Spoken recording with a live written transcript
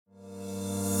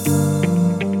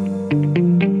Hello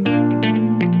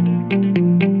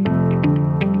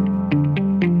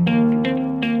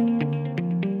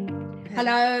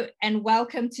and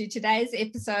welcome to today's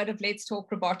episode of Let's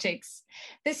Talk Robotics.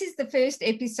 This is the first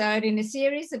episode in a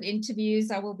series of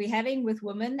interviews I will be having with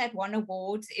women that won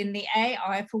awards in the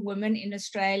AI for Women in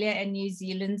Australia and New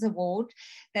Zealand's award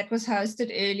that was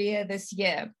hosted earlier this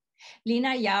year.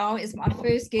 Lena Yao is my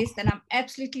first guest and I'm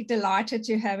absolutely delighted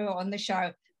to have her on the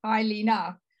show. Hi,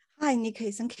 Lena. Hi, Nikki.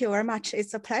 Thank you very much.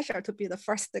 It's a pleasure to be the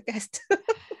first guest.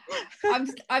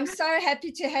 I'm so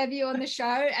happy to have you on the show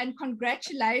and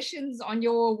congratulations on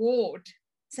your award.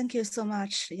 Thank you so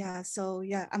much.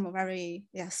 I'm very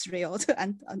thrilled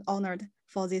and honored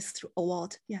for this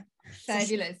award. Yeah.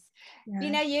 Fabulous.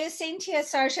 Lena, you're Senior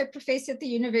Associate Professor at the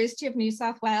University of New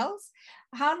South Wales.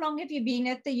 How long have you been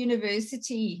at the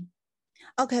university?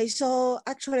 Okay, so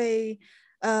actually,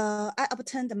 I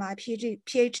obtained my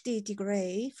PhD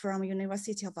degree from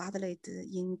University of Adelaide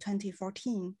in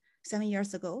 2014, 7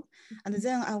 years ago. And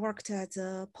then I worked as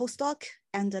a postdoc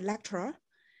and a lecturer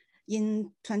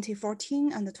in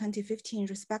 2014 and 2015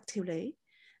 respectively.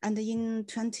 And in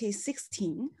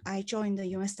 2016, I joined the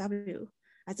UNSW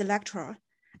as a lecturer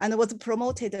and was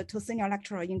promoted to senior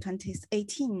lecturer in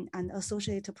 2018 and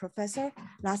associate professor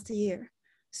last year.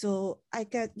 So I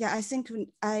think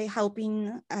I have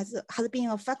been a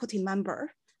faculty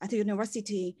member at the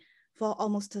university for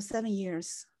almost 7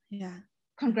 years. Yeah.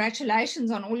 Congratulations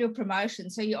on all your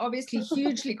promotions. So you're obviously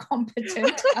hugely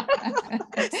competent.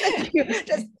 Thank you.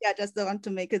 Just want to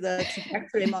make the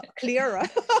trajectory more clearer.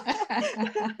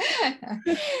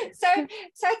 So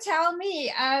tell me,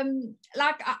 how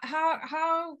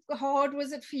hard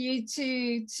was it for you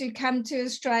to come to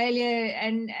Australia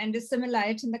and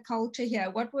assimilate in the culture here?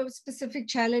 What were specific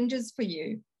challenges for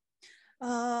you?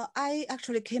 I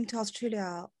actually came to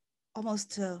Australia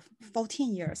almost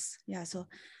 14 years.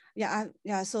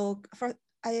 So first,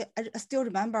 I still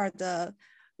remember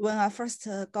when I first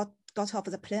got off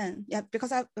the plane. Yeah,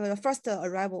 because the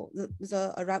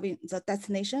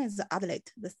destination is Adelaide.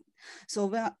 So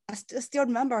when I still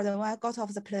remember that when I got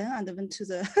off the plane and went to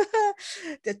the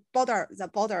border,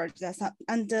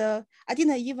 and I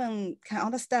didn't even can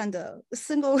understand a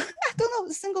single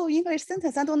English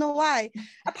sentence. I don't know why.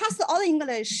 I passed all the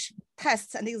English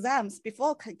tests and exams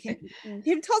before I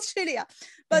came to Australia,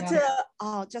 but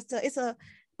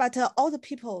But all the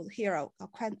people here are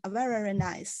quite very, very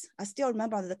nice. I still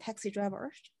remember the taxi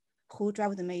driver who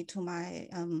drove me to my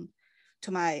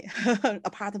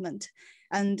apartment,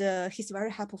 and he's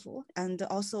very helpful. And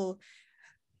also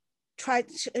I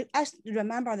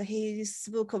remember that he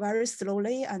spoke very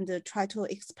slowly and tried to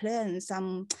explain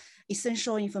some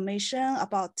essential information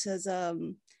about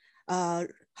the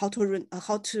how to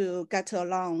get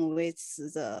along with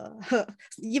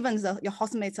your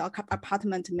housemates or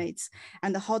apartment mates,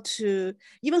 and how to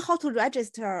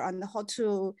register and how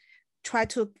to try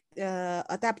to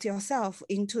adapt yourself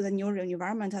into the new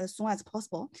environment as soon as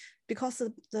possible. Because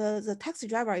the taxi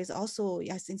driver is also,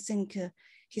 I think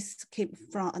he's came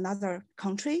from another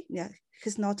country. Yeah,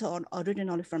 he's not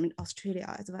originally from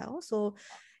Australia as well. So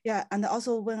yeah, and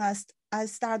also when I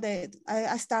started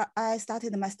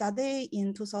my study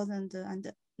in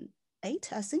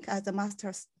 2008, I think, as a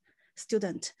master's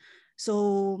student.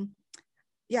 So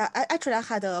yeah, I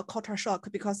had a culture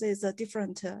shock because it's a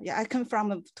different, I come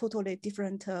from a totally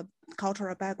different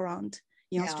cultural background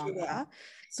in Australia.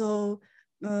 So,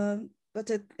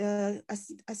 but I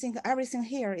think everything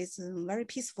here is very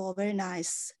peaceful, very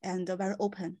nice, and very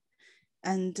open.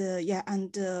 And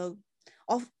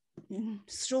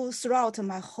throughout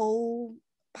my whole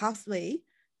pathway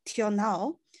till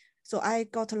now, so I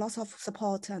got lots of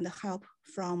support and help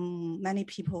from many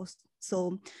people.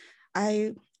 So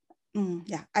I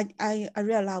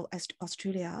really love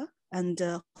Australia, and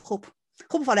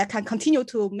hopefully I can continue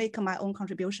to make my own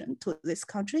contribution to this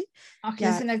country. Okay,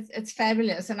 yeah. And it's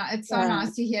fabulous, and it's so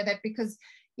nice to hear that, because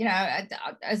you know,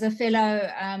 as a fellow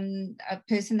a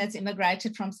person that's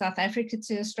immigrated from South Africa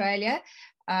to Australia,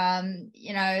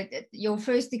 you know, your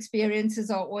first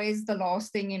experiences are always the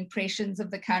lasting impressions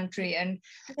of the country. And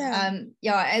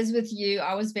as with you,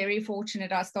 I was very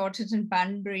fortunate. I started in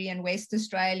Bunbury in West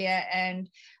Australia, and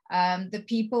the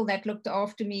people that looked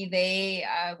after me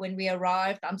there when we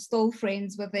arrived, I'm still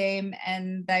friends with them,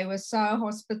 and they were so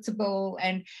hospitable.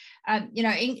 And you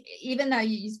know, even though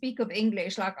you speak of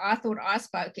English, like I thought I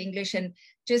spoke English, and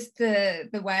just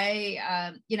the way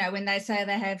you know, when they say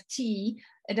they have tea,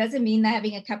 it doesn't mean they're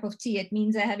having a cup of tea, it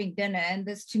means they're having dinner. And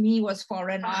this to me was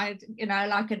foreign. I, you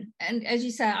know, and as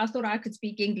you say, I thought I could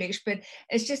speak English, but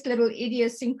it's just little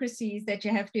idiosyncrasies that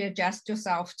you have to adjust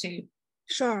yourself to.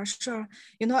 Sure, sure.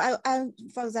 You know, I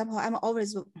for example, I'm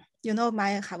always, you know,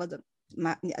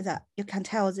 you can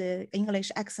tell the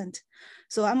English accent.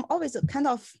 So I'm always kind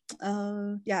of,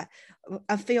 yeah,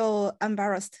 I feel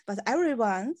embarrassed, but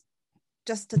everyone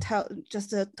just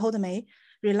told me,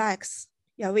 relax.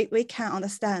 Yeah, we can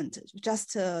understand.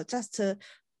 Just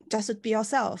be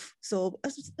yourself. So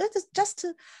just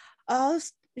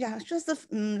yeah, just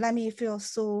let me feel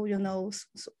so, you know,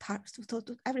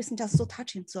 everything just so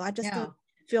touching. So I just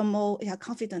feel more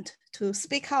confident to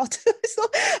speak out. So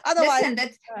otherwise, listen,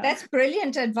 that's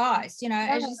brilliant advice. You know,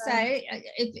 as you say,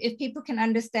 if people can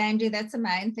understand you, that's the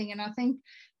main thing. And I think,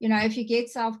 you know, if you get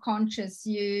self-conscious,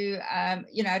 you know,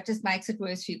 it just makes it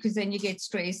worse for you, because then you get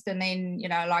stressed, and then, you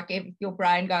know, like your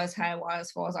brain goes haywire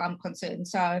as far as I'm concerned.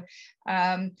 So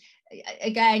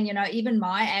again, you know, even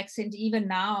my accent, even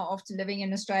now after living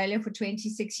in Australia for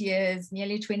 26 years,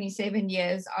 nearly 27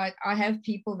 years, I have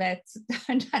people that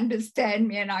don't understand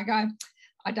me, and I go,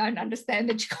 I don't understand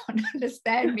that you can't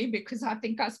understand me, because I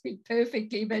think I speak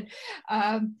perfectly. But,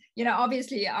 you know,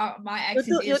 obviously my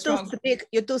accent is strong.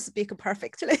 You do speak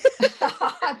perfectly.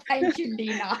 Thank you,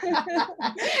 Lena.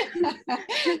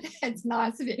 That's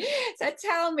nice of you. So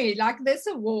tell me, like, this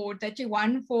award that you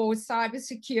won for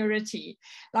cybersecurity,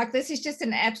 like, this is just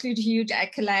an absolute huge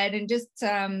accolade. And just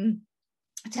tell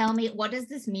me, what does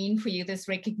this mean for you, this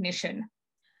recognition?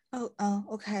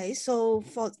 Okay. So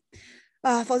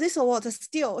for this award,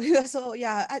 still, so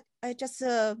yeah, I just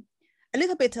a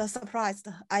little bit surprised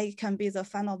I can be the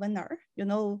final winner. You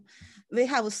know, we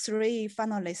have 3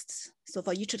 finalists, so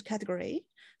for each category.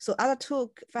 So other 2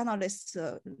 finalists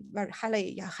very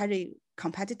highly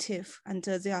competitive, and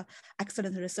they are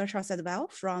excellent researchers as well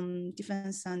from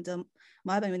Defense and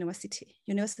Melbourne University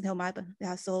of Melbourne.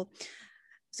 Yeah, so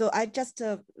I just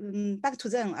back to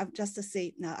them. I've just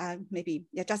say maybe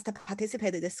just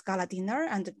participate in this gala dinner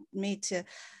and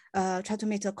try to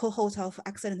meet a cohort of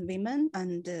excellent women,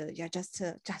 and just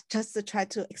try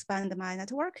to expand my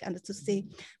network and to see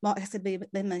more excellent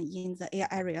women in the AI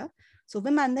area. So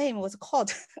when my name was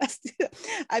called,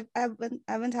 I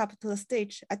went up to the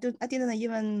stage. I didn't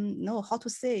even know how to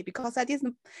say, because I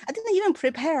didn't even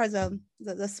prepare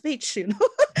the speech, you know,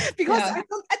 because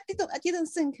I didn't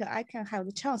think I can have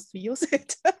the chance to use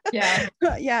it. Yeah.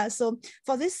 Yeah. So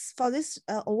for this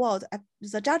award,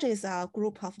 the judges are a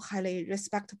group of highly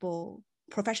respectable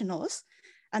professionals,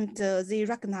 and they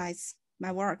recognize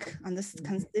my work, and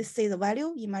they see the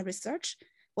value in my research,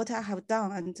 what I have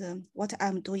done, and what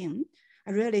I'm doing.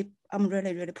 I'm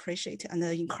really appreciated and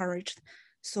encouraged.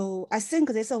 So I think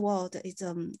this award is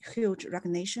a huge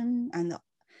recognition and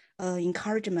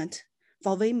encouragement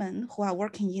for women who are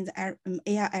working in the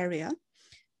AI area,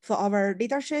 for our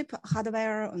leadership,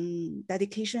 hardware,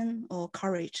 dedication, or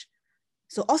courage.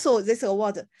 So also this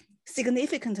award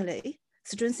significantly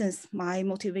strengthens my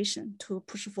motivation to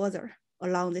push further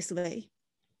along this way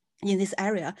in this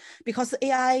area, because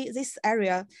AI, this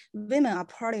area, women are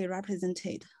poorly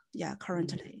represented,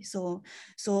 currently. So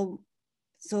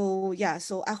yeah,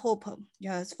 so I hope,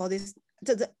 yes, for this,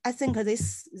 I think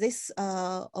this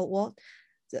award,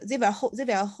 they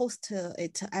will host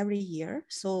it every year.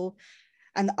 So,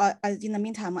 and in the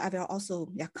meantime, I will also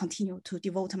continue to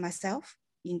devote myself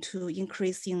into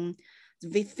increasing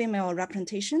the female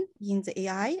representation in the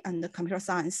AI and the computer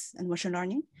science and machine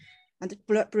learning, and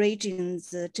bridging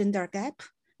the gender gap,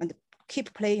 and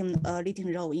keep playing a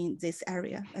leading role in this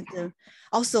area. And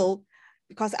also,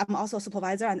 because I'm also a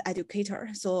supervisor and educator,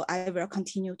 so I will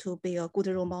continue to be a good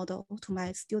role model to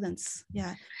my students.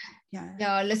 Yeah,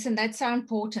 listen, that's so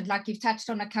important. Like, you've touched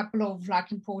on a couple of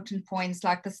like important points,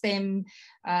 like the STEM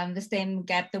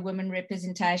gap, the women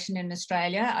representation in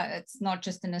Australia. It's not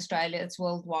just in Australia, it's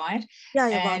worldwide.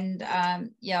 And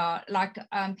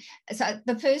so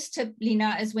the first tip,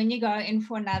 Lena, is when you go in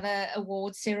for another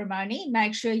award ceremony,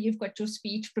 make sure you've got your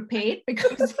speech prepared,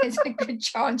 because there's a good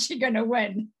chance you're going to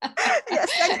win. Yes,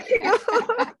 thank you.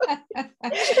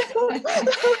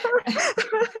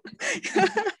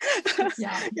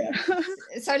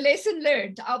 So lesson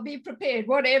learned. I'll be prepared.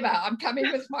 Whatever. I'm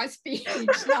coming with my speech.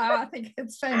 No, I think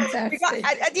it's fantastic. Because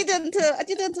I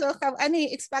didn't have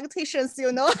any expectations,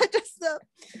 you know. I just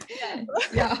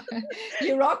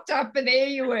you rocked up, and there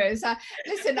you were. So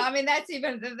listen, I mean,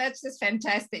 that's just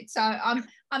fantastic. So I'm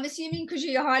assuming, because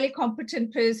you're a highly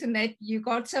competent person, that you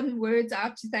got some words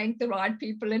out to thank the right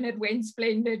people, and it went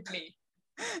splendidly.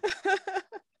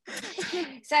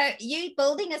 So you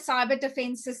building a cyber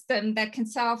defense system that can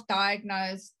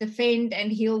self-diagnose, defend,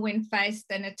 and heal when faced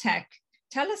an attack.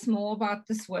 Tell us more about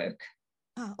this work.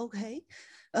 Okay.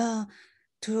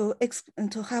 to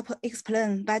help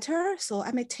explain better, so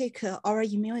I may take our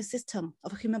immune system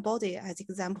of human body as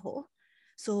example.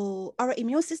 So our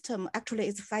immune system actually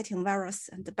is fighting virus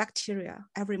and bacteria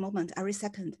every moment, every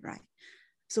second, right?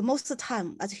 So most of the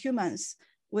time as humans,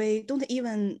 we don't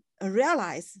even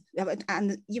realize,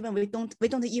 and even we don't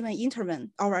even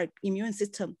intervene our immune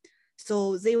system.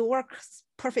 So they work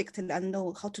perfectly and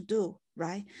know how to do,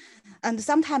 right? And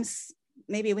sometimes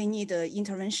maybe we need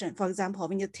intervention. For example,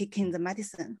 when you take in the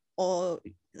medicine or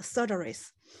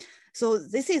surgeries. So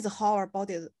this is how our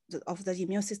body of the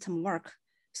immune system work.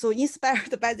 So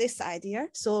inspired by this idea,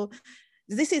 so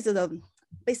this is the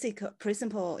basic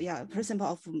principle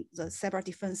of the cyber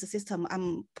defense system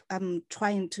I'm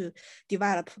trying to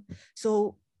develop.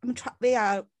 So we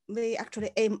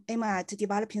actually aim at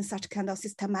developing such kind of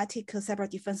systematic cyber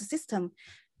defense system,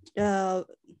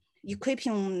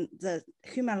 equipping the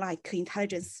human-like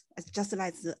intelligence just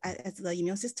like as the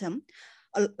immune system.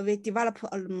 We develop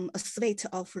a suite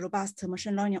of robust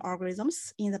machine learning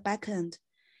algorithms in the backend,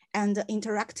 and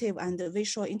interactive and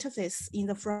visual interface in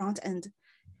the front end.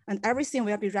 And everything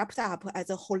will be wrapped up as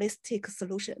a holistic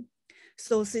solution.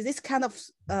 So this kind of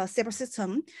cyber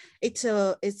system, it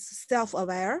is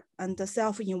self-aware and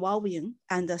self-involving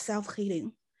and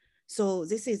self-healing. So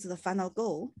this is the final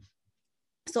goal.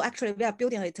 So actually, we are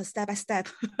building it step by step.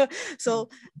 So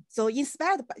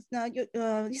inspired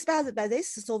by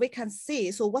this, so we can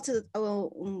see. So what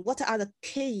are the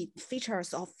key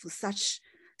features of such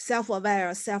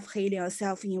self-aware, self-healing,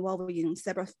 self-involving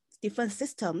cyber defense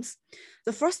systems?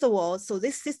 The first of all, so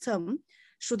this system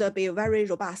should be very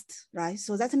robust, right?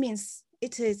 So that means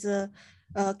it is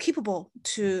capable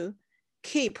to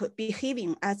keep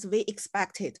behaving as we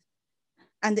expected.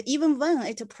 And even when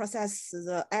it processes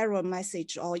the error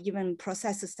message or even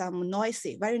processes some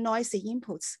very noisy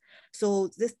inputs, so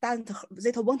this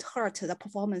won't hurt the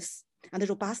performance and the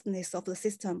robustness of the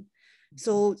system.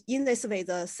 So in this way,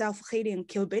 the self-healing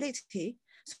capability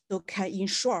so can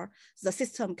ensure the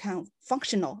system can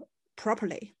function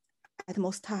properly at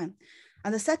most time.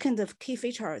 And the second key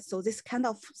feature, so this kind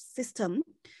of system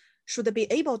should be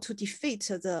able to defeat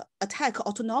the attack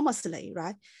autonomously,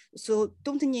 right? So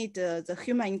don't need the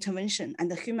human intervention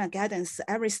and the human guidance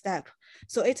every step.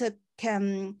 So it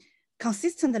can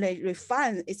consistently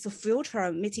refine its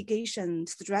future mitigation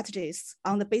strategies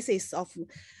on the basis of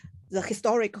the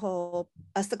historical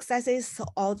successes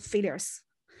or failures.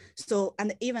 So,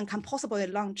 and even can possibly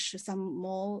launch some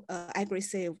more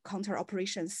aggressive counter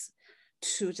operations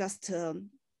to just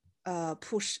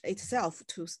push itself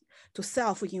to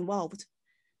self-involved.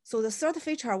 So the third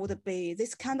feature would be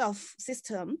this kind of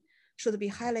system should be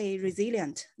highly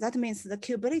resilient. That means the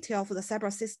capability of the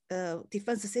cyber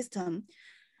defense system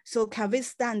so can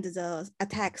withstand the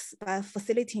attacks by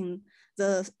facilitating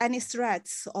any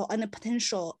threats or any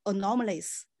potential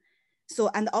anomalies. So,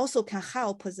 and also can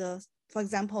help for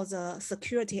example, the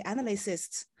security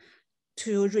analysts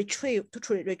to retrieve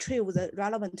the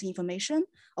relevant information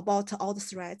about all the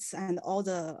threats and all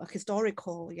the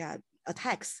historical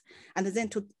attacks, and then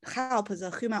to help the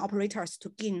human operators to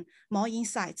gain more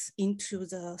insights into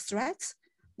the threats.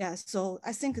 Yeah, so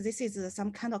I think this is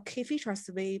some kind of key features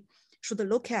we should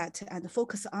look at and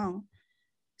focus on.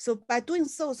 So by doing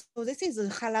so, this is a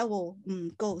high-level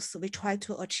goals we try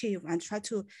to achieve and try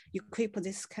to equip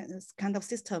this kind of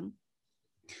system.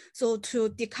 So to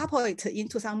decouple it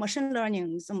into some machine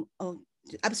learning, some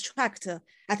abstract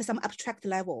at some abstract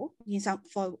level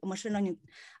for machine learning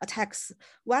attacks.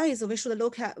 One is we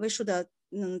should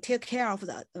take care of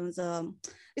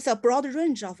it's a broad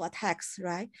range of attacks,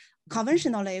 right?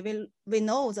 Conventionally, we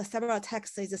know the cyber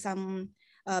attacks is some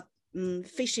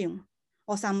phishing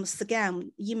or some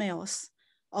scam emails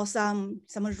or some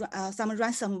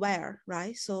ransomware,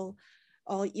 right? So,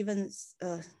 or even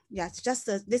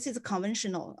this is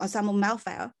conventional or some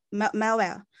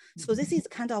malware. So this is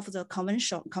kind of the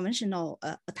conventional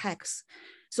attacks.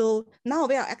 So now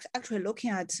we are actually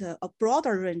looking at a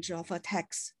broader range of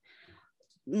attacks,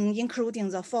 including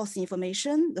the false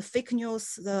information, the fake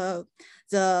news, the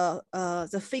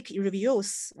fake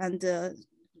reviews, and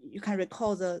you can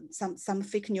recall some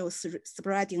fake news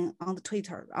spreading on the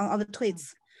Twitter, on the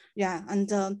tweets, yeah,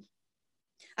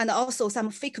 and also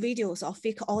some fake videos or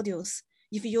fake audios.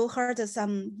 If you heard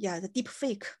some, the deep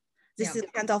fake, this is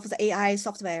kind of the AI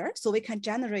software, so we can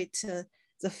generate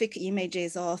the fake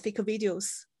images or fake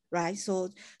videos, right? So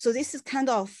this is kind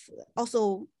of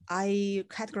also I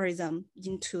categorize them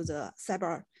into the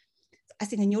cyber, I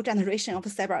think a new generation of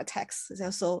cyber attacks.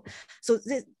 So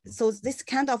this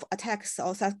kind of attacks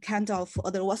or that kind of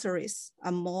adversaries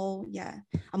are more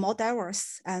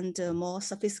diverse and more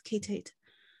sophisticated.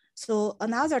 So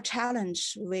another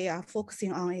challenge we are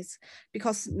focusing on is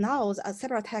because now the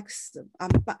cyber attacks are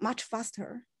much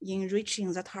faster in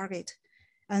reaching the target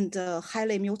and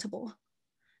highly mutable.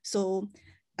 So,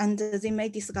 and they may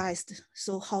disguised.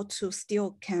 So how to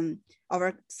still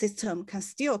our system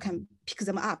can pick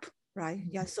them up, right?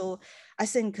 Yeah. So I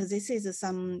think this is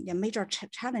some major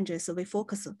challenges we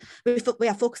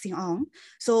are focusing on.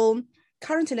 So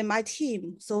currently my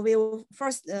team, so we will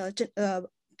first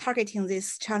targeting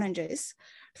these challenges.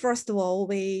 First of all,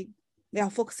 we are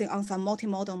focusing on some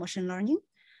multimodal machine learning.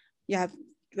 Yeah,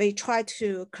 we try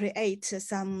to create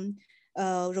some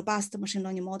robust machine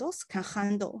learning models can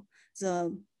handle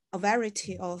a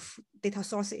variety of data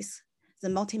sources, the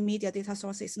multimedia data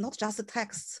sources, not just the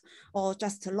texts or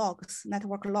just logs,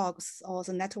 network logs, or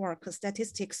the network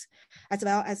statistics, as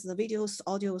well as the videos,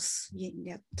 audios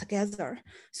together.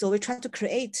 So we try to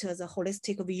create the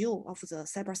holistic view of the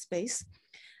cyberspace.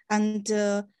 And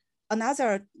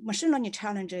another machine learning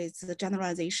challenge is the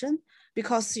generalization,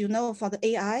 because for the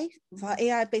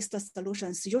AI-based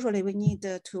solutions, usually we need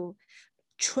to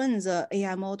train the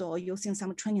AI model using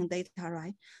some training data,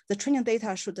 right? The training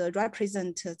data should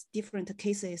represent different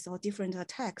cases or different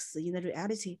attacks in the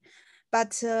reality.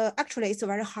 But actually, it's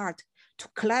very hard to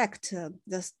collect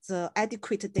the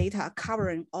adequate data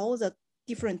covering all the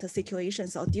different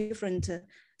situations or different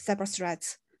cyber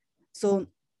threats. So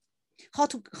how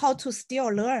to still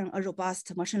learn a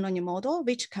robust machine learning model,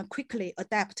 which can quickly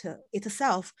adapt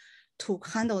itself to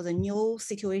handle the new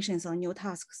situations or new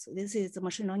tasks. This is the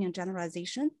machine learning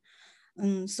generalization.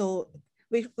 So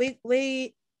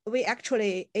we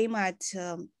actually aim at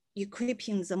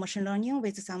equipping the machine learning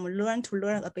with some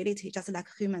learn-to-learn ability, just like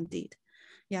human did.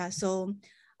 Yeah. So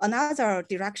another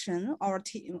direction our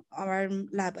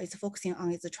lab is focusing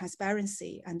on is the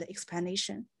transparency and the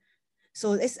explanation.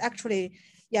 So it's actually,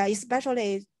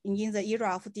 especially in the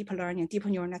era of deep learning, deep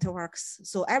neural networks.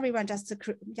 So everyone just,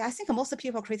 I think most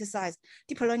people criticize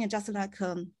deep learning just like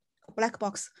a black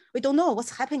box. We don't know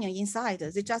what's happening inside.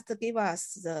 They just give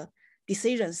us the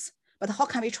decisions, but how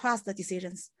can we trust the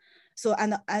decisions? So,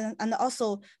 and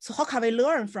also, so how can we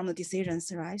learn from the decisions,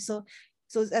 right? So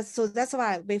that's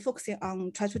why we're focusing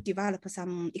on trying to develop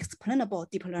some explainable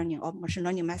deep learning or machine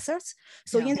learning methods.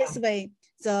 So in this way,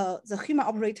 the human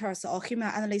operators or human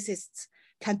analysts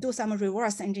can do some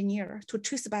reverse engineer to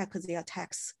trace back the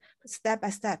attacks step by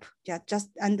step. Yeah,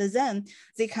 and then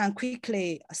they can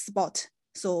quickly spot.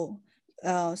 So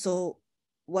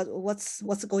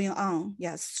what's going on?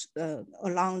 Yes,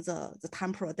 along the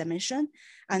temporal dimension,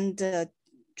 and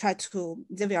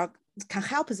can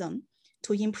help them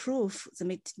to improve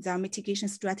their mitigation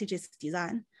strategies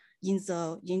design in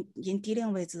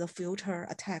dealing with the future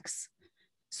attacks.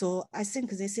 So I think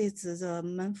this is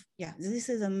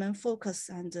the main focus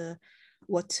and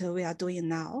what we are doing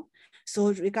now.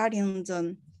 So regarding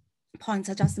the points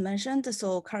I just mentioned,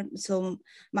 so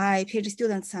my PhD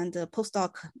students and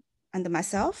postdoc and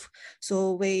myself,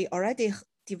 so we already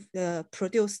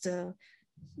produced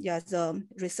the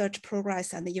research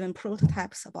progress and even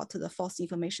prototypes about the false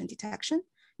information detection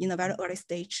in a very early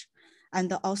stage,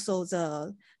 and also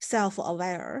the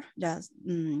self-aware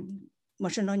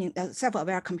machine learning,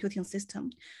 self-aware computing system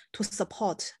to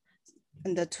support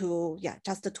and to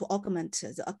augment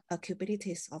the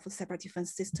capabilities of cyber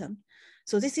defense system.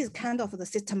 So this is kind of the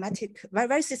systematic,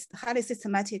 very highly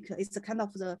systematic. It's the kind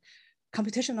of the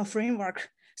computational framework.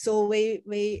 So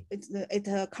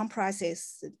it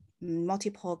comprises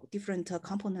multiple different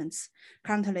components.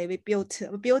 Currently, we build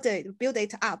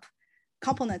it up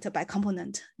component by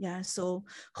component. Yeah. So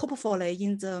hopefully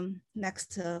in the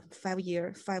next 5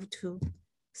 to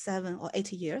 7 or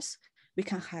 8 years, we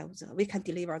can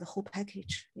deliver the whole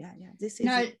package. Yeah. This is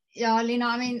Lena,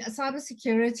 I mean,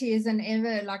 cybersecurity is an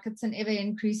ever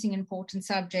increasing important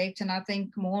subject, and I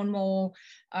think more and more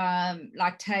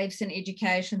like TAFEs and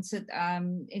education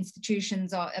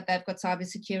institutions they've got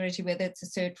cybersecurity, whether it's a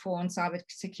Cert 4 on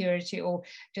cybersecurity or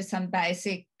just some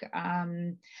basic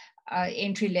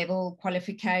entry-level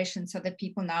qualifications so that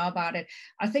people know about it.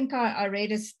 I think I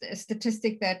read a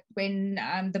statistic that when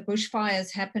the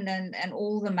bushfires happened and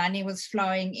all the money was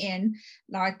flowing in,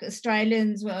 like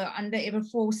Australians were under every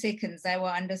 4 seconds, they were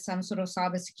under some sort of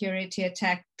cybersecurity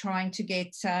attack trying to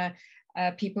get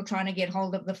people trying to get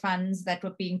hold of the funds that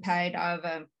were being paid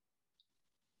over.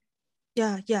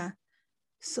 Yeah.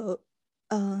 So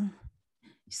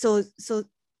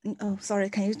oh, sorry,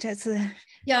 can you just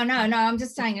Yeah, no, I'm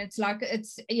just saying it's like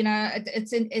it's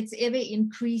ever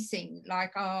increasing,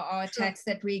 like our attacks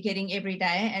that we're getting every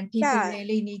day, and people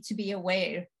really need to be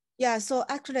aware. Yeah, so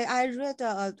actually I read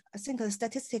I think a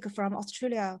statistic from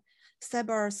Australia.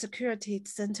 Cybersecurity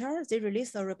Center, they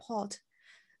released a report.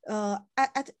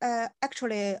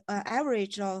 Actually, an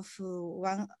average of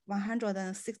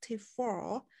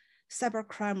 164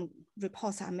 cybercrime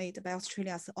reports are made by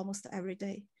Australians almost every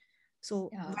day.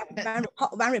 So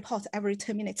one report every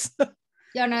 10 minutes.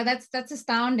 Yeah, no, that's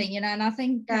astounding, you know, and I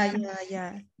think,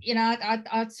 you know, I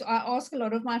ask a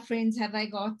lot of my friends, have they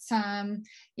got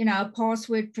you know, a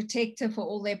password protector for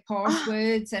all their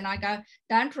passwords? And I go,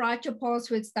 don't write your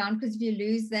passwords down, because if you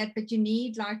lose that, but you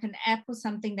need like an app or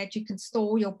something that you can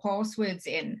store your passwords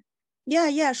in.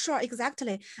 Yeah, sure,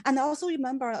 exactly. And I also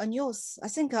remember a news. I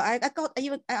think I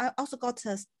also got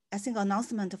I think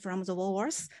announcement from the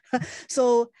Woolworths.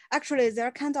 So actually,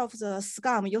 they're kind of the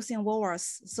scam using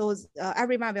Woolworths. So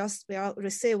every month will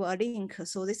receive a link.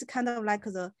 So this is kind of like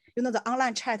the, you know, the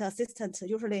online chat assistant.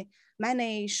 Usually,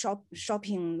 many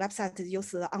shopping websites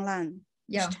use the online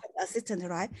chat assistant,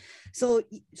 right? So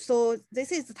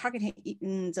this is targeting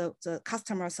the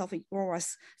customers of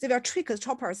Woolworths. They will trick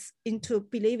shoppers into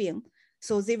believing,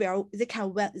 so they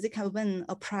can win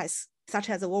a prize, such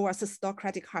as a Woolworths store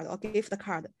credit card or gift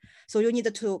card. So you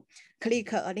need to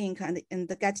click a link and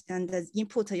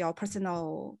input your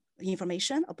personal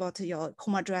information about your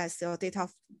home address, your date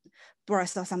of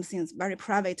birth, or something very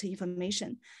private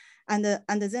information, and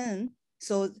then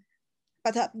so.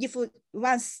 But if the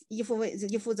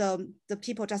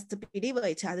people just believe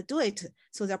it and do it,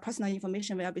 so their personal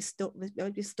information will be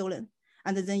stolen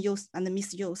and then used and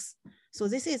misused. So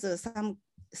this is some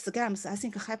scams I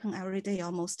think happen every day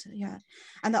almost. Yeah.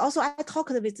 And also I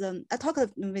talked with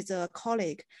a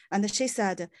colleague, and she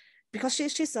said, because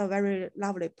she's a very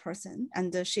lovely person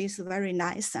and she's very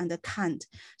nice and kind,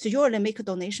 so you usually make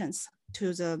donations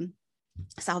to the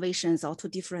Salvations or to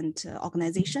different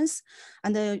organizations,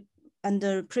 and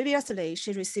previously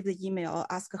she received the email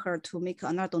asked her to make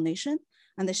another donation,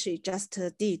 and she just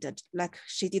did like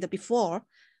she did before.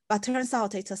 But turns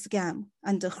out it's a scam,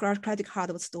 and her credit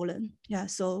card was stolen. Yeah,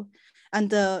 so,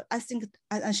 and I think,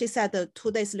 and she said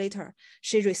 2 days later,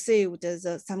 she received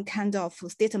some kind of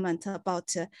statement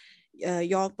about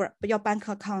your bank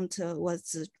account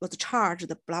was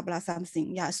charged, blah, blah,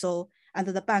 something. Yeah, so, and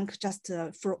the bank just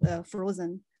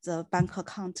frozen the bank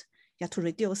account, yeah, to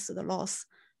reduce the loss.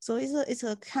 So it's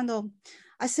a kind of,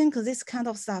 I think this kind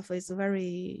of stuff is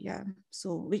very, yeah.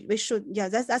 So we should, yeah,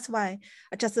 that's why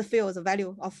I just feel the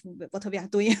value of what we are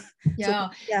doing. Yeah.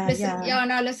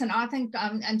 So, listen, I think,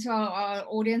 and to our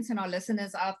audience and our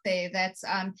listeners out there, that's,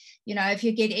 you know, if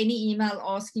you get any email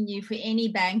asking you for any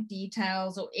bank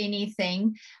details or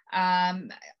anything,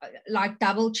 like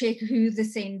double check who the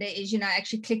sender is, you know,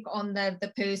 actually click on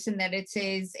the person that it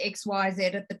says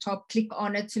XYZ at the top, click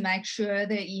on it to make sure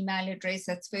the email address,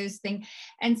 that's first thing.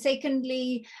 And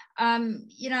secondly,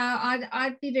 you know,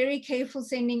 I'd be very careful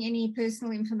sending any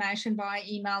personal information by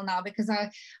email now, because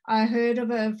I heard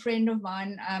of a friend of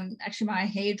mine, actually my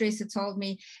hairdresser told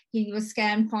me he was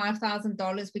scammed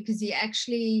 $5,000 because he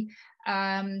actually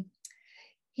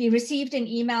he received an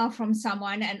email from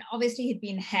someone, and obviously he'd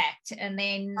been hacked, and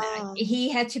then he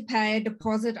had to pay a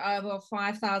deposit over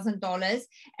 $5,000,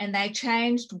 and they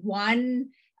changed one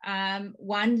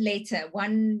letter,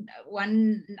 one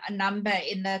number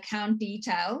in the account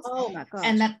details. Oh my gosh.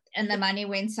 And the money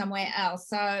went somewhere else.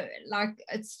 So like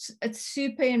it's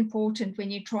super important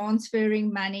when you're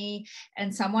transferring money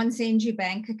and someone sends you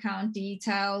bank account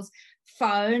details,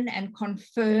 phone and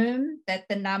confirm that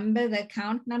the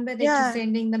account number that you're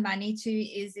sending the money to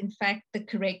is in fact the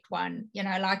correct one. You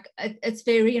know, like it's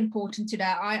very important today.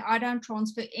 I don't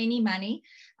transfer any money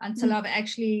until I've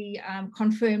actually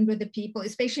confirmed with the people,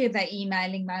 especially if they're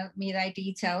emailing me their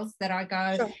details, that I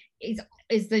go,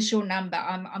 is this your number?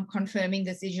 I'm confirming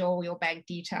this is your bank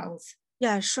details.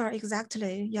 Yeah, sure,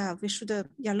 exactly. Yeah, we should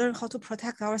learn how to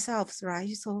protect ourselves, right?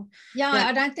 So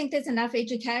I don't think there's enough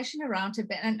education around it.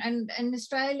 And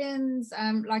Australians,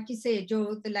 like you said,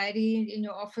 the lady in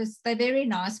your office, they're very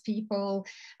nice people.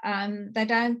 They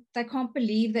can't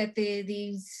believe that there are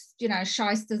these, you know,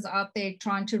 shysters out there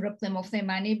trying to rip them off their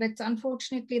money, but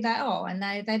unfortunately they are, and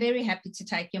they're very happy to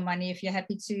take your money if you're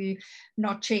happy to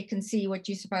not check and see what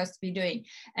you're supposed to be doing.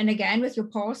 And again, with your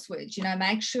passwords, you know,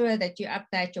 make sure that you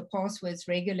update your passwords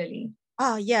regularly.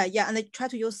 Oh, yeah. And they try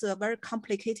to use a very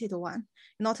complicated one,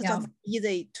 not just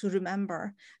easy to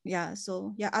remember. Yeah,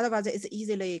 so otherwise it's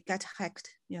easily get hacked.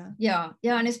 Yeah,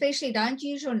 and especially don't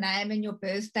use your name and your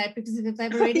birth date, because if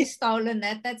they've already stolen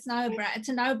that, it's a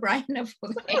no-brainer for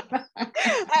them.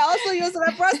 I also use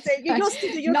my birthday. You used to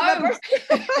use my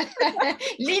birthday.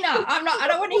 Lena, I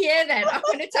don't want to hear that. I'm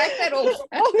going to take that off.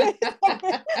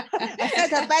 I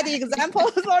set a bad example.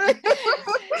 Sorry.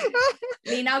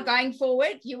 Lena, going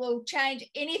forward, you will change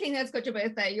anything that's got your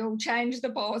birthday. You'll change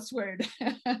the password.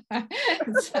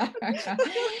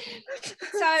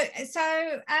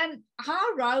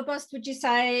 How robust would you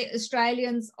say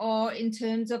Australians are in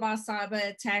terms of our cyber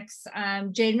attacks,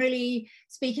 generally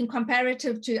speaking,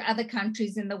 comparative to other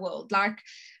countries in the world? Like,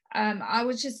 I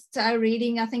was just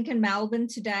reading, I think in Melbourne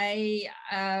today,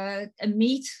 a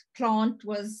meat plant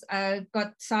was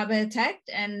got cyber attacked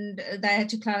and they had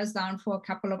to close down for a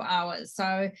couple of hours.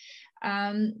 So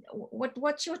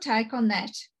what's your take on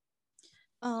that?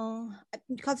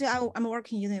 Because I'm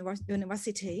working in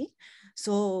university,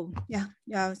 so yeah.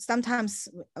 Sometimes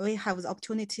we have the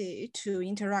opportunity to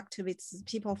interact with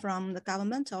people from the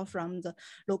government or from the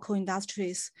local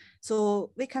industries, so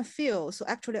we can feel. So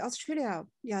actually, Australia,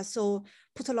 so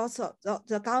put a lot of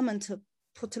the government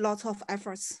put a lot of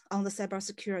efforts on the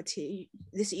cybersecurity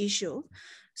this issue.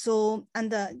 So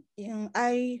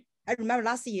I remember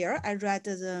last year I read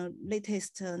the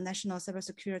latest national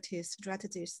cybersecurity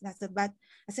strategies. That's I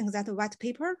think that white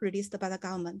paper released by the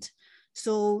government.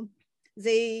 So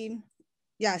they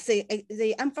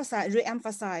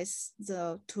re-emphasize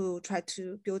to try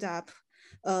to build up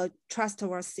a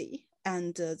trustworthy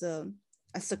and a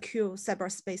secure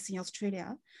cyberspace in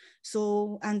Australia.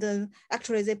 So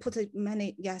actually they put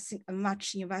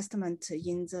much investment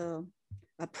in the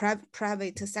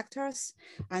private sectors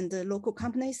and the local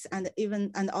companies and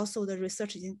also the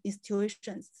research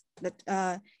institutions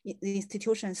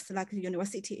institutions like the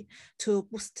university to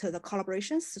boost the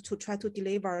collaborations to try to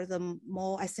deliver the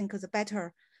more, I think, the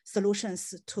better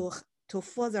solutions to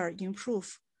further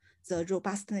improve the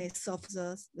robustness of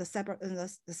the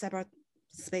cyber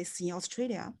space in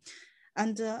Australia.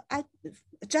 And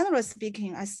generally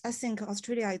speaking, I think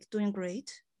Australia is doing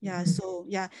great. Yeah. So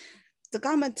yeah. The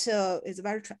government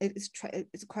is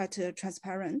quite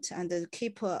transparent and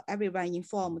keep everyone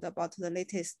informed about the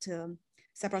latest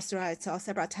cyber threats or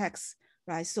cyber attacks,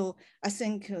 right? So I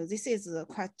think this is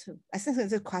quite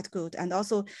good, and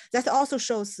also that also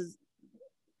shows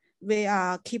we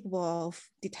are capable of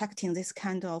detecting this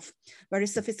kind of very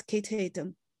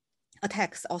sophisticated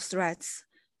attacks or threats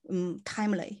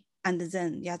timely, and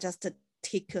then just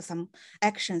take some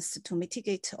actions to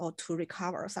mitigate or to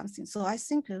recover something. So I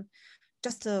think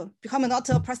just becoming not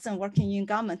a person working in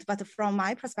government, but from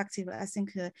my perspective, I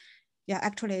think,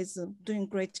 actually is doing a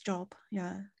great job.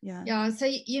 Yeah. So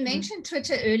you mentioned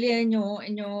Twitter earlier in your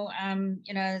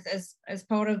as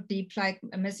part of deep like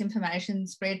misinformation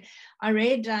spread. I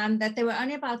read that there were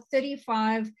only about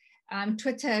 35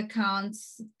 Twitter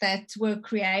accounts that were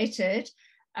created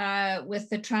with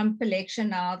the Trump election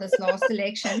now, this last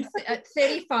election.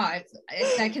 35.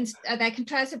 They can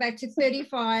trace it back to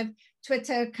 35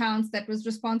 Twitter accounts that was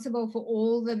responsible for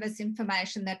all the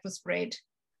misinformation that was spread.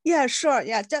 Yeah, sure.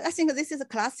 Yeah, I think this is a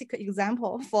classic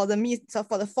example for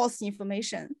the false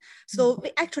information. So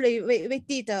we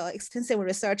did extensive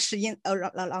research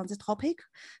around the topic.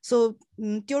 So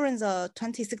during the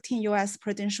 2016 US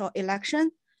presidential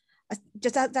election,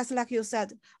 just like you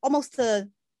said, almost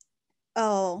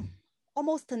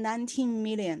 19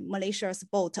 million malicious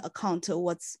bot account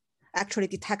was actually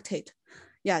detected.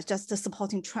 Yeah, just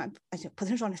supporting Trump,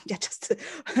 potentially, just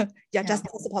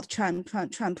support Trump,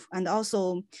 and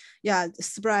also,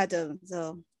 spread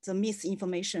the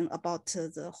misinformation about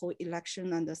the whole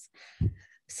election and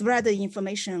spread the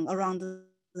information around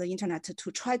the internet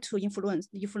to try to influence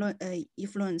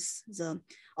the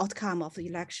outcome of the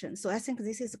election. So I think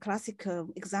this is a classic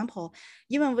example.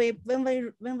 Even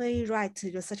when we write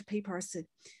research papers,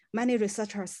 many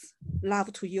researchers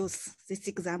love to use this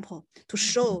example to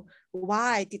show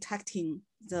why detecting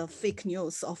the fake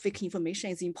news or fake information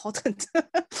is important.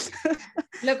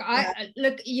 Look,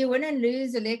 you win and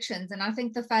lose elections, and I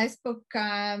think the Facebook,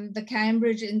 the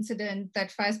Cambridge incident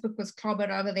that Facebook was clobbered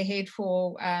over the head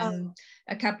for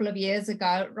a couple of years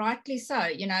ago, rightly so.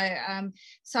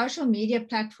 Social media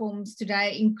platforms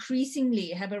today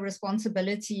increasingly have a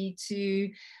responsibility to.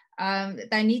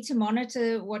 They need to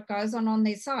monitor what goes on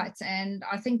their sites, and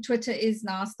I think Twitter is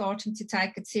now starting to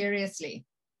take it seriously.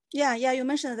 Yeah, you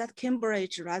mentioned that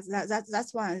Cambridge, right?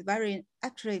 That's one very,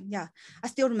 actually, I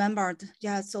still remembered.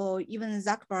 Yeah, so even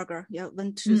Zuckerberg,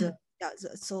 went to the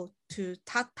to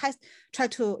try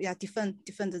to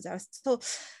defend there. So,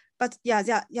 but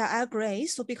I agree.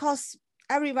 So because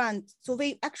everyone, so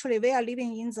we are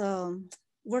living in the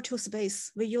virtual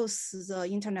space. We use the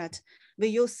internet. We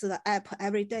use the app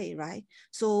every day, right?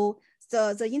 So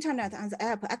the internet and the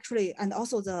app actually, and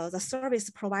also the service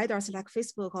providers like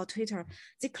Facebook or Twitter,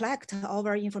 they collect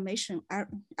our information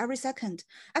every second.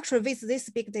 Actually, with this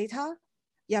big data,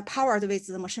 powered with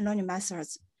the machine learning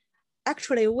methods,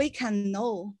 actually we can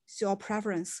know your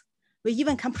preference. We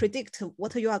even can predict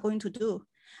what you are going to do.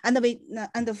 And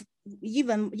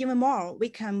even more, we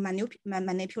can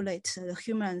manipulate the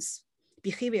humans'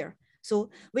 behavior.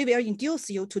 So we will induce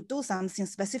you to do something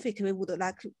specific we would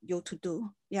like you to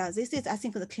do. Yeah, this is, I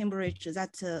think, the Cambridge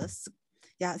that,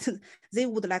 yeah, they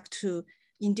would like to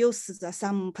induce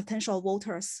some potential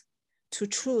voters to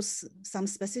choose some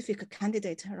specific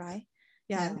candidate, right?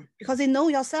 Yeah, because they know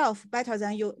yourself better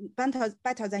than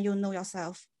you know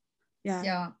yourself.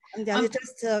 Yeah. And then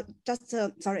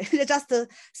sorry, they just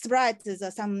spread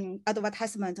some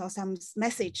advertisement or some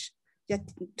message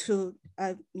to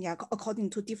according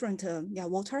to different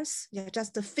voters,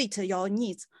 just to fit your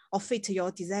needs or fit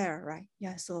your desire, right?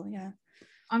 Yeah. So yeah.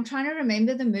 I'm trying to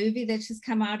remember the movie that just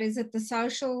come out. Is it the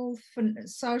social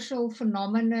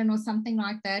phenomenon or something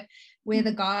like that, where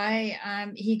the guy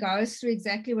he goes through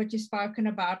exactly what you've spoken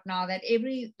about now, that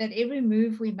every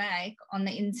move we make on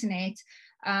the internet,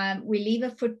 we leave a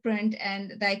footprint,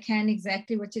 and they can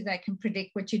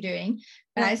predict what you're doing.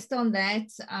 Based on that,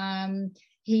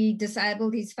 he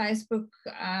disabled his Facebook,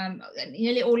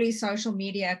 nearly all his social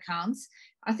media accounts.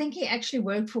 I think he actually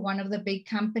worked for one of the big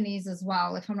companies as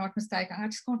well, if I'm not mistaken. I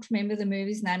just can't remember the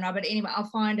movie's name now, but anyway,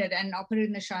 I'll find it and I'll put it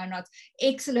in the show notes.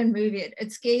 Excellent movie.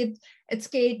 It scared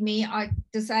me. I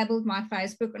disabled my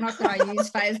Facebook. Not that I use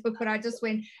Facebook, but I just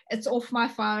went, it's off my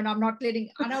phone. I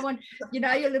don't want,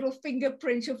 your little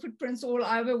fingerprints, your footprints all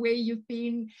over where you've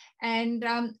been. And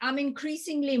I'm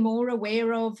increasingly more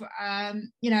aware of,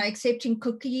 accepting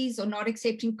cookies or not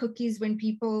accepting cookies when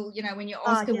people, when you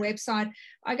ask a website,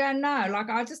 I go, no, like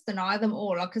I just deny them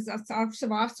all, because I've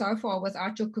survived so far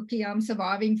without your cookie. I'm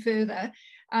surviving further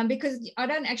because I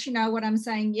don't actually know what I'm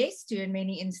saying yes to in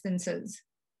many instances.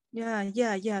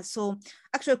 Yeah. So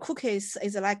actually cookies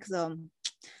is like so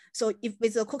if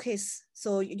with the cookies,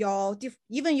 so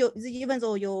even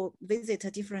though you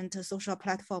visit different social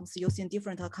platforms using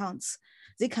different accounts,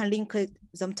 they can link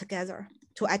them together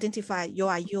to identify you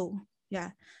are you.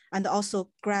 Yeah, and also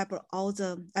grab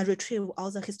and retrieve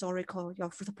all the historical your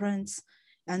footprints,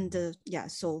 and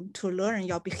so to learn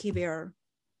your behavior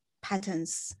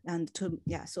patterns and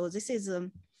so this is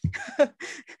I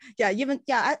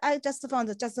just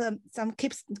found some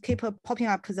keep popping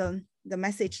up the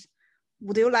message.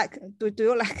 Would you like do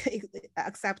you like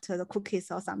accept the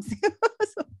cookies or something?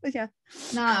 So, yeah.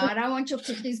 No, I don't want your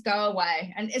cookies go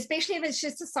away. And especially if it's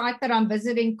just a site that I'm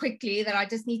visiting quickly that I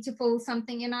just need to fill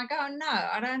something in, I go, no,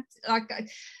 I don't like.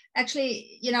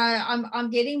 Actually,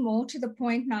 I'm getting more to the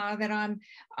point now that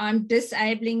I'm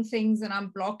disabling things and I'm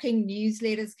blocking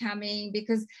newsletters coming,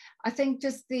 because I think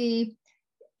just there's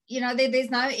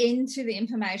no end to the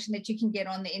information that you can get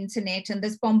on the internet, and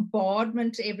this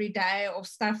bombardment every day of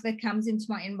stuff that comes into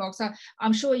my inbox. So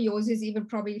I'm sure yours is even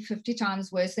probably 50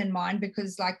 times worse than mine,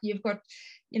 because like you've got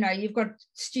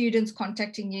students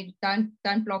contacting you. Don't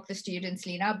block the students,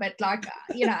 Lena, but like,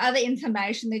 other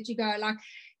information that you go, like,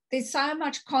 there's so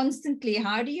much constantly.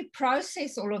 How do you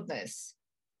process all of this?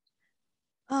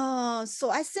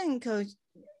 So I think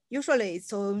usually,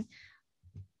 so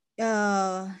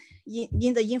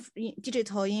in the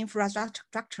digital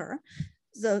infrastructure,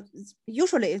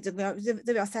 usually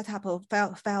they will set up a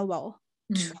firewall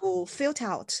to filter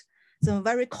out the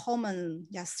very common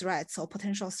threats or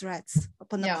potential threats or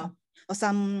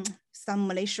some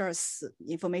malicious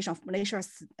information,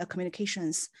 malicious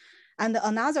communications. And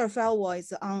another firewall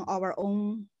is on our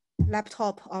own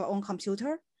laptop, our own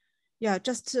computer.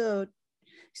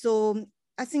 So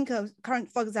I think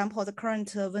for example, the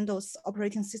current Windows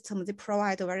operating system, they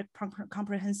provide a very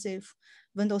comprehensive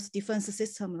Windows defense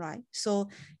system, right? So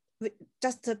we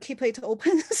just keep it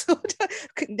open, so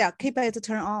keep it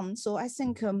turned on. So I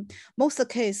think most of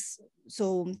the case,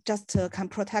 so just can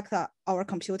protect our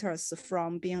computers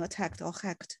from being attacked or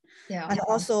hacked. And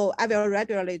also I will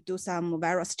regularly do some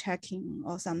virus checking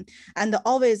or some, and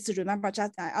always remember,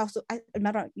 I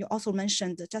remember you also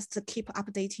mentioned just to keep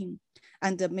updating,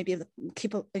 and maybe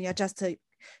keep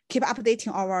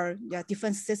updating our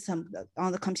defense system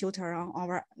on the computer,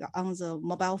 on the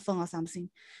mobile phone or something,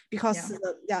 because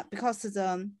because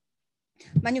the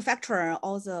manufacturer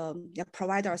or the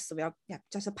providers will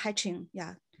just patching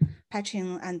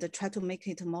and try to make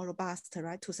it more robust,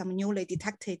 right, to some newly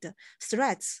detected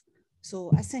threats.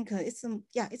 So I think it's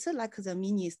like the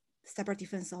mini cyber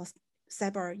defense or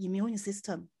cyber immune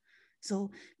system.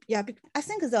 So I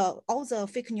think all the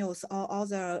fake news or all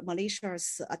the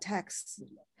malicious attacks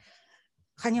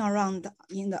hanging around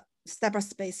in the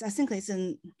cyberspace, I think it's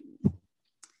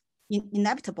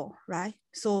inevitable, right?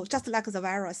 So just like the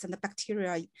virus and the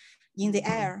bacteria in the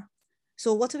air.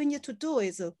 So what we need to do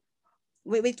is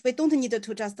we don't need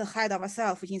to just hide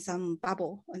ourselves in some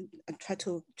bubble and try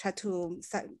to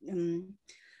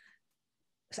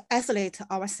isolate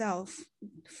ourselves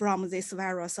from this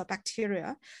virus or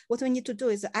bacteria. What we need to do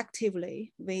is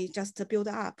actively, we just build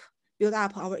up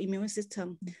our immune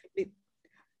system,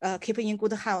 keep in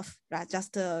good health, right?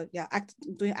 Just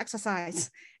doing exercise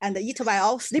and eat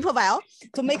well, sleep well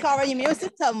to make our immune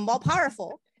system more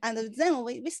powerful. And then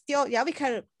we still, we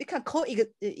can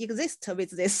coexist with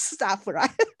this stuff,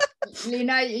 right?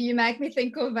 Lena, you make me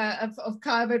think of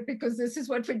COVID, because this is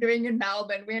what we're doing in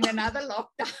Melbourne. We're in another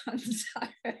lockdown. So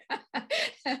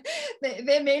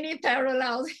there are many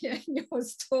parallels here in your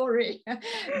story.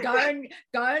 Go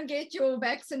and get your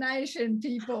vaccination,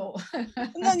 people.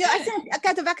 No, I think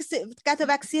get the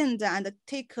vaccine and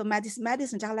take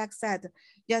medicine, just like I said.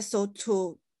 Yeah, so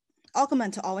to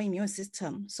augment our immune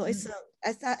system. So it's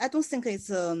I don't think it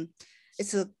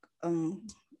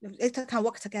can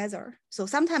work together. So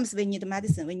sometimes we need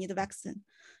medicine, we need vaccine.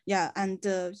 Yeah, and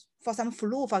for some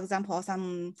flu, for example,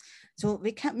 so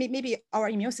we can, maybe our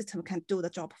immune system can do the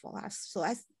job for us. So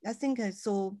I think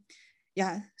so.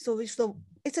 Yeah, so it's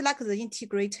like the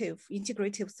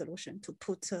integrative solution to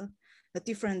put the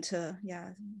different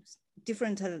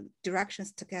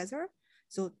directions together.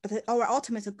 So, but our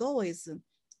ultimate goal is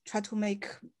try to make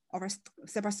our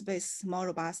cyberspace more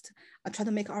robust and try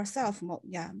to make ourselves more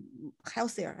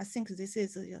healthier. I think this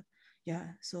is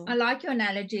so I like your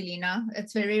analogy, Lena.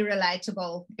 It's very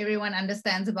relatable. Everyone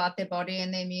understands about their body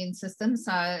and their immune system,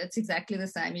 so it's exactly the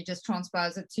same. You just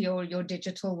transpose it to your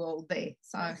digital world there.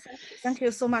 So thank you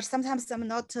so much. Sometimes I'm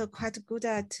not quite good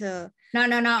at no,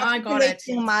 I got it.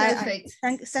 Perfect.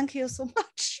 Thank you so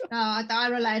much. No, I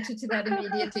related to that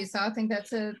immediately, so I think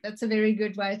that's a very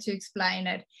good way to explain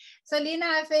it. So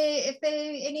Lena, if there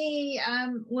are any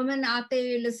women out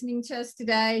there listening to us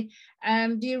today,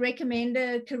 do you recommend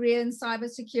a career in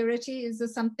cybersecurity? Is there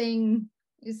something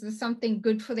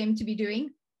good for them to be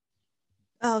doing?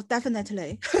 Oh,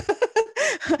 definitely.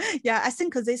 Yeah, I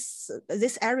think this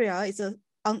area is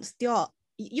still,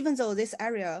 even though this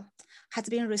area has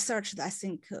been researched, I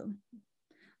think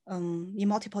in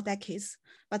multiple decades,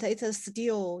 but it is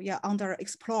still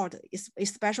underexplored,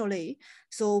 especially.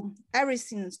 So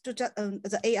everything,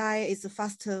 the AI is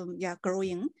fast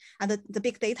growing, and the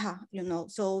big data,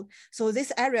 so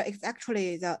this area is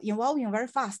actually evolving very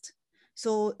fast.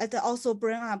 So it also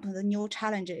brings up the new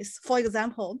challenges. For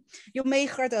example, you may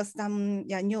heard some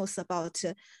news about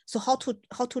so how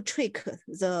to trick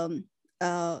the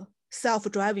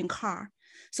self-driving car.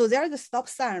 So there is a stop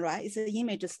sign, right? It's an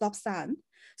image stop sign.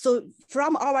 So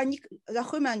from our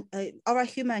human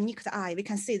naked eye, we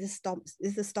can see this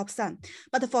is a stop sign.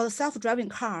 But for the self-driving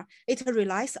car, it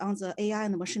relies on the AI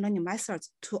and machine learning methods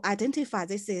to identify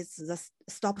this is the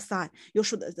stop sign.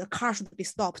 The car should be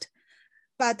stopped.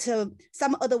 But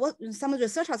some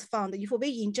researchers found if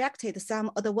we injected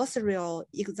some adversarial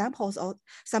examples or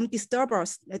some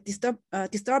disturbance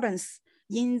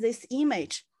in this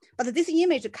image, but this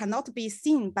image cannot be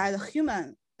seen by the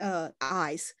human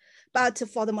eyes. But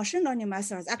for the machine learning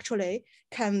methods, actually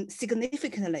can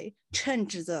significantly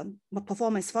change the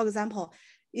performance. For example,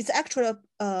 it's actually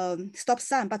a stop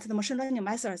sign, but the machine learning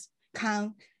methods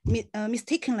can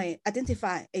mistakenly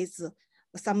identify as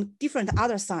some different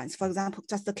other signs. For example,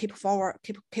 just to keep forward,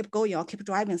 keep going, or keep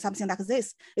driving, something like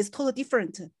this. It's totally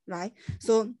different, right?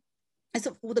 So it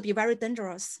would be very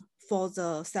dangerous for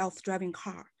the self-driving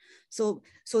car. So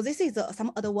this is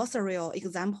some adversarial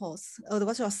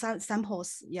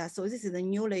samples. Yeah. So this is the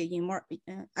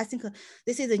I think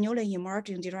this is the newly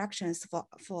emerging directions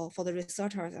for the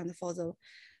researchers and for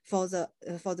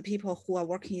the people who are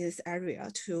working in this area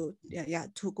to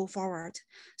go forward.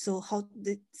 So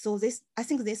I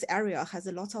think this area has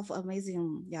a lot of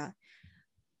amazing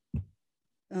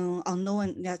some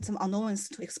unknowns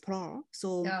to explore.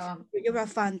 So you will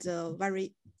find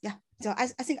very So I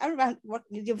think everyone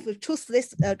if you choose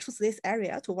this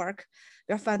area to work,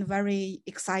 you'll find very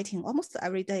exciting. Almost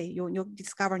every day you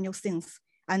discover new things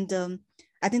and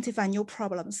identify new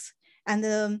problems,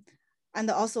 and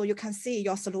also you can see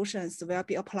your solutions will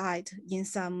be applied in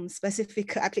some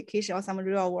specific application or some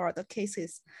real world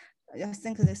cases. I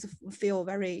think this feel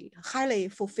very highly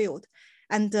fulfilled.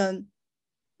 And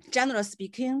generally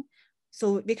speaking,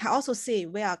 so we can also see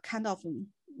we are kind of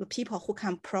the people who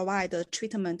can provide the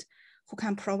treatment, who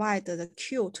can provide the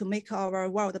cure to make our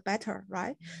world better,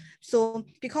 right? So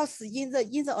because in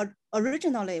the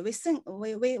originally we think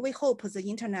we hope the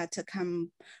internet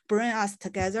can bring us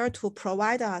together to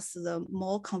provide us the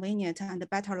more convenient and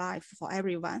better life for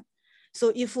everyone.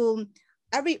 So if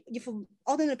if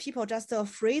ordinary people just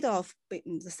afraid of the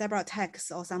cyber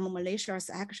attacks or some malicious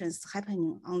actions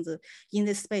happening in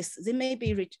this space, they may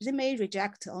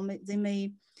reject, or they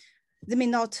may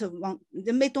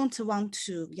don't want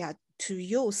to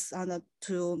use and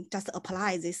to just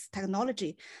apply this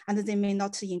technology, and they may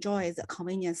not enjoy the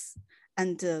convenience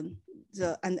and the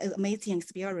amazing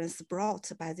experience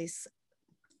brought by this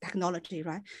technology,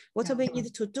 right? What we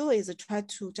need to do is try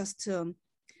to just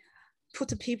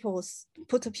put people's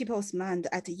mind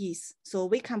at ease, so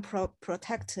we can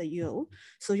protect you,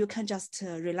 so you can just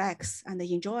relax and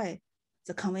enjoy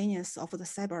the convenience of the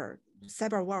cyber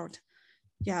world.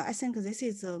 Yeah, I think this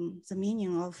is the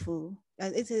meaning of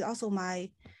it is also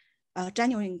my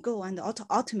genuine goal and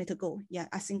ultimate goal. Yeah,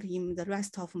 I think in the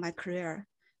rest of my career.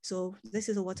 So this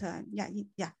is what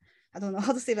I don't know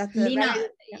how to say that. Lina,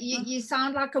 you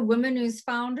sound like a woman who's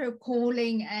found her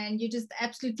calling, and you just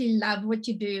absolutely love what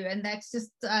you do, and that's just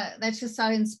so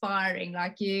inspiring.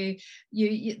 Like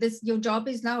your job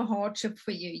is no hardship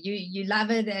for you. You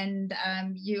love it, and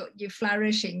you're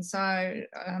flourishing. So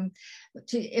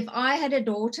if I had a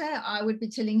daughter, I would be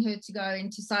telling her to go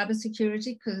into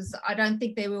cybersecurity, because I don't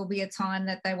think there will be a time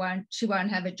that she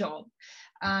won't have a job.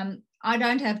 I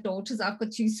don't have daughters. I've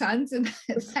got 2 sons, and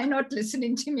they're not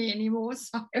listening to me anymore.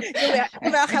 So you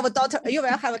will have a daughter. You will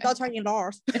have a daughter-in-law.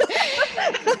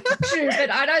 True, but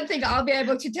I don't think I'll be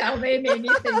able to tell them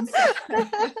anything.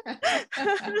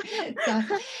 So,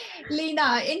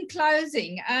 Lina, in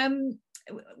closing,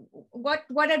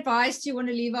 what advice do you want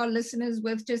to leave our listeners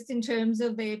with, just in terms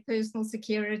of their personal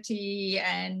security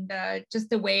and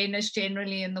just awareness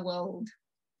generally in the world?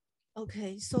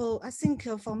 Okay, so I think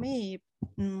for me,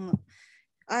 I'm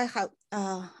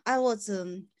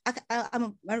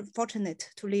very fortunate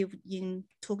to live in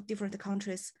 2 different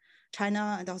countries,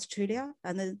 China and Australia,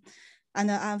 and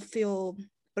I feel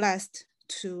blessed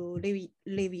to live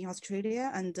in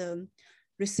Australia and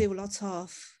receive lots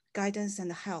of guidance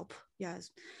and help.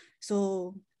 Yes,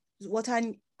 so what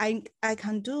I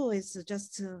can do is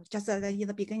just as in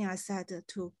the beginning I said,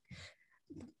 to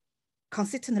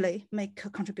consistently make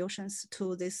contributions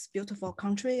to this beautiful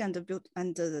country and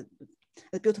the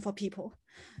beautiful people.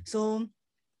 So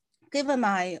given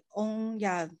my own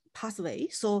pathway,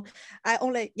 so I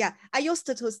used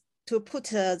to put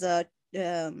the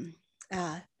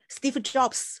Steve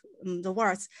Jobs the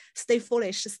words "stay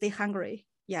foolish, stay hungry"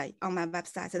 on my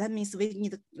website. That means we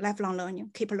need lifelong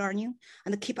learning, keep learning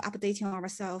and keep updating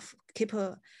ourselves, keep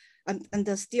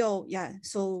and still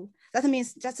so that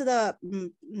means just the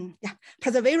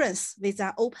perseverance with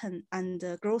an open and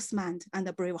growth mind and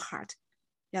a brave heart.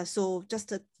 So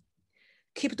just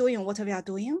keep doing what we are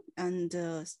doing, and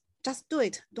just do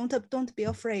it. Don't be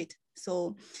afraid.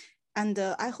 So, and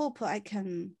I hope I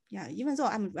can, even though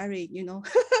I'm very,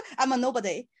 I'm a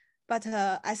nobody, but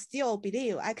I still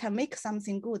believe I can make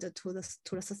something good to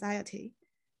the society.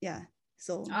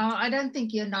 So I don't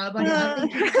think you're nobody. I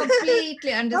think you're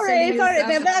completely understanding. Sorry,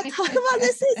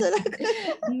 this is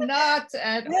not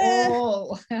at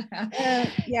all.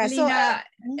 Lina, so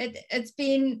it's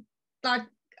been like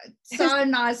so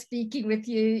nice speaking with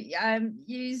you.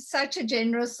 You're such a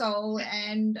generous soul,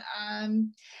 and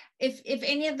if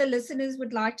any of the listeners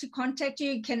would like to contact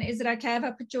you, is it okay if I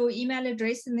put your email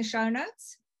address in the show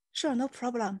notes? Sure, no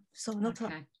problem. So no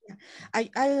problem.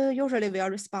 I usually will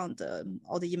respond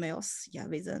all the emails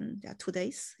within 2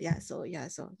 days. So. All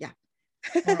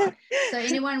right. So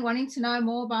anyone wanting to know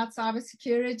more about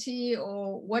cybersecurity,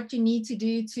 or what you need to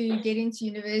do to get into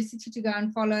university to go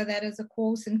and follow that as a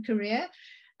course and career,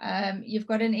 you've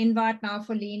got an invite now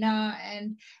for Lina.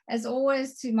 And as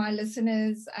always, to my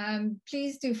listeners,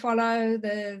 please do follow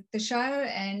the show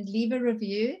and leave a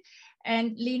review.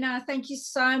 And Lina, thank you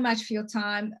so much for your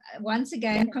time. Once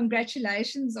again,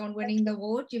 congratulations on winning the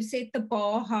award. You've set the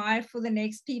bar high for the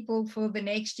next people for the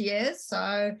next year.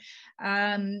 So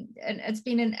and it's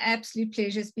been an absolute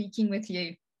pleasure speaking with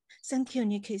you. Thank you,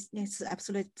 Nikki. It's an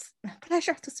absolute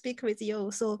pleasure to speak with you.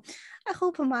 So I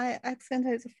hope my accent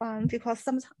is fun, because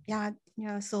sometimes,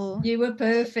 so. You were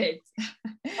perfect.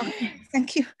 Okay,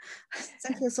 thank you.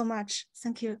 Thank you so much.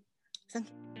 Thank you.